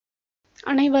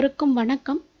அனைவருக்கும்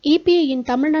வணக்கம். EPIயின்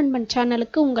தமிழ் நண்பன்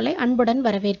சேனலுக்கு உங்களை அன்புடன்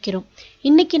வரவேற்கிறோம்.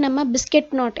 இன்னைக்கு நம்ம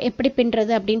பிஸ்கெட் நாட் எப்படி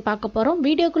பின்றது அப்படின்னு பார்க்க போறோம்.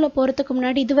 வீடியோக்குள்ள போறதுக்கு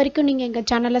முன்னாடி இதுவரைக்கும் நீங்க எங்க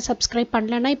சேனலை சப்ஸ்கிரைப்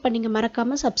பண்ணலனா இப்ப நீங்க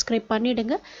மறக்காம சப்ஸ்கிரைப்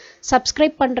பண்ணிடுங்க.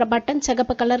 சப்ஸ்கிரைப் பண்ற பட்டன்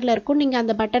சிகப்பு கலர்ல இருக்கும். நீங்க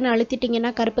அந்த பட்டனை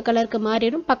அழுத்திட்டீங்கன்னா கருப்பு கலருக்கு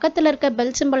மாறிடும். பக்கத்துல இருக்க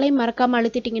பெல் சிம்பலையும் மறக்காம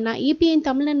அழுத்திட்டீங்கன்னா EPIயின்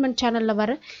தமிழ் நண்பன் சேனல்ல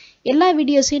வர எல்லா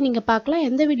வீடியோஸையும் நீங்க பார்க்கலாம்.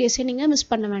 எந்த வீடியோஸையும் நீங்க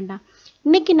மிஸ் பண்ண வேண்டாம்.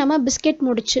 இன்னைக்கு நம்ம பிஸ்கெட்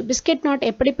நாட்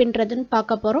எப்படி பின்றதுன்னு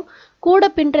பார்க்க போறோம். கூட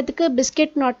பின்றதுக்கு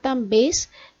பிஸ்கெட் நாட் தான் பேஸ்.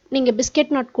 நீங்க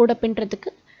பிஸ்கெட் நாட் கூட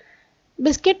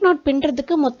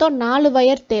பின்றதுக்கு மொத்தம் 4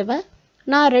 வயர் தேவை.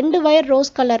 நான் 2 வயர்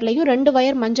ரோஸ் கலர்லயும் 2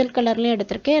 வயர் மஞ்சள் கலர்லயும்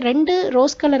எடுத்திருக்கேன். 2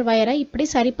 ரோஸ் கலர் வயரை இப்படி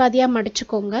சரிபாதியா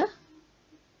மடிச்சுக்கோங்க.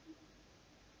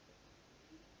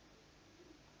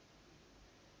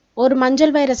 ஒரு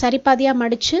மஞ்சள் வயரை சரிபாதியா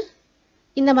மடிச்சு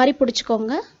இந்த மாதிரி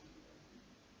பிடிச்சுக்கோங்க.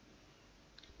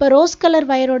 இப்போ ரோஸ் கலர்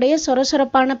வயருடைய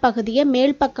சொரசொரப்பான பகுதியை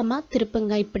மேல் பக்கமா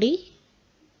திருப்புங்க. இப்படி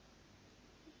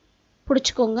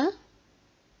பிடிச்சுக்கோங்க.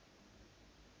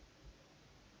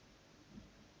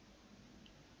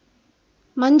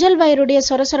 மஞ்சள் வயருடைய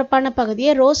சொரசொரப்பான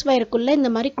பகுதியை ரோஸ் வயருக்குள்ள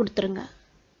இந்த மாதிரி கொடுத்துருங்க.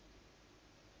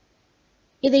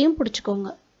 இதையும் பிடிச்சுக்கோங்க.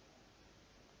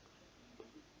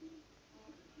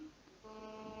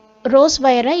 ரோஸ்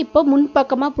வயரை இப்போ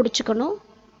முன்பக்கமா பிடிச்சுக்கணும்.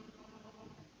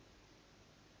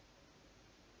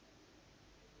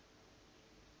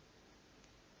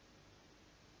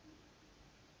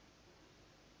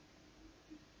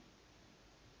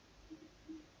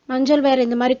 மஞ்சள் வயரை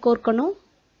இந்த மாதிரி கோர்க்கணும்.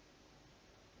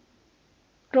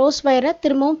 ரோஸ் வயரை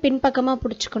திரும்பவும் பின்பக்கமா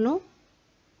பிடிச்சுக்கணும்.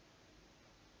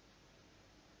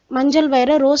 மஞ்சள்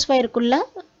வயரை ரோஸ் வயருக்குள்ள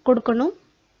கொடுக்கணும்.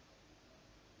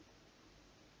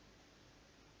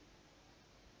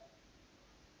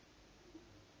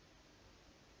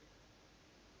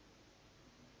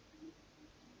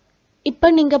 இப்போ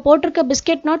நீங்க போட்டிருக்க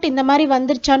பிஸ்கெட் நாட் இந்த மாதிரி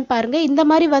வந்துருச்சான்னு பாருங்க. இந்த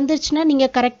மாதிரி வந்துருச்சுன்னா நீங்க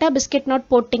கரெக்டா பிஸ்கெட்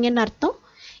நாட் போட்டீங்கன்னு அர்த்தம்.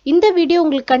 இந்த வீடியோ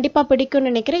உங்களுக்கு கண்டிப்பா பிடிக்கும்னு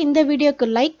நினைக்கிறேன். இந்த வீடியோக்கு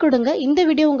லைக் கொடுங்க. இந்த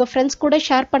வீடியோ உங்க ஃப்ரெண்ட்ஸ் கூட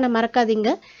ஷேர் பண்ண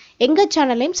மறக்காதீங்க. எங்க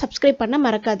சேனலையும் சப்ஸ்கிரைப் பண்ண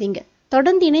மறக்காதீங்க.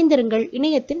 தொடர்ந்து இணைந்திருங்கள்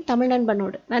இணையத்தின் தமிழ்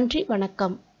நண்பனோடு. நன்றி,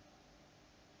 வணக்கம்.